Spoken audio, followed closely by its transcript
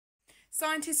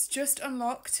Scientists just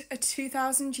unlocked a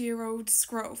 2,000-year-old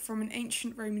scroll from an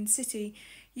ancient Roman city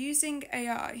using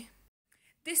AI.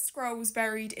 This scroll was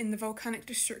buried in the volcanic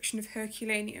destruction of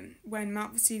Herculaneum when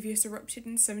Mount Vesuvius erupted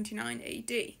in 79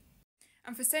 AD.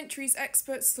 And for centuries,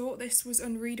 experts thought this was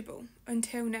unreadable,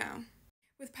 until now.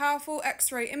 With powerful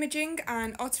X-ray imaging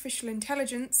and artificial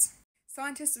intelligence,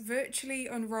 scientists virtually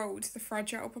unrolled the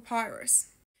fragile papyrus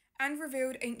and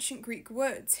revealed ancient Greek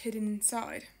words hidden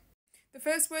inside. The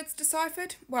first words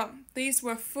deciphered? Well, these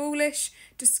were foolish,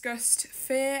 disgust,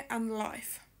 fear, and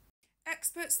life.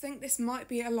 Experts think this might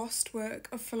be a lost work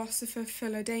of philosopher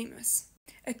Philodemus,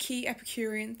 a key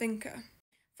Epicurean thinker.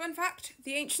 Fun fact,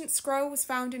 the ancient scroll was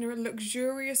found in a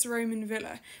luxurious Roman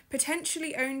villa,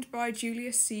 potentially owned by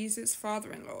Julius Caesar's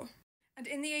father-in-law. And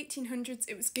in the 1800s,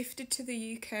 it was gifted to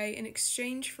the UK in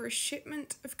exchange for a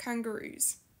shipment of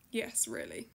kangaroos. Yes,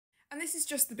 really. And this is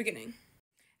just the beginning.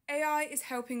 AI is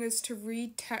helping us to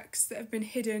read texts that have been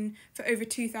hidden for over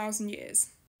 2,000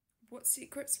 years. What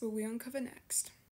secrets will we uncover next?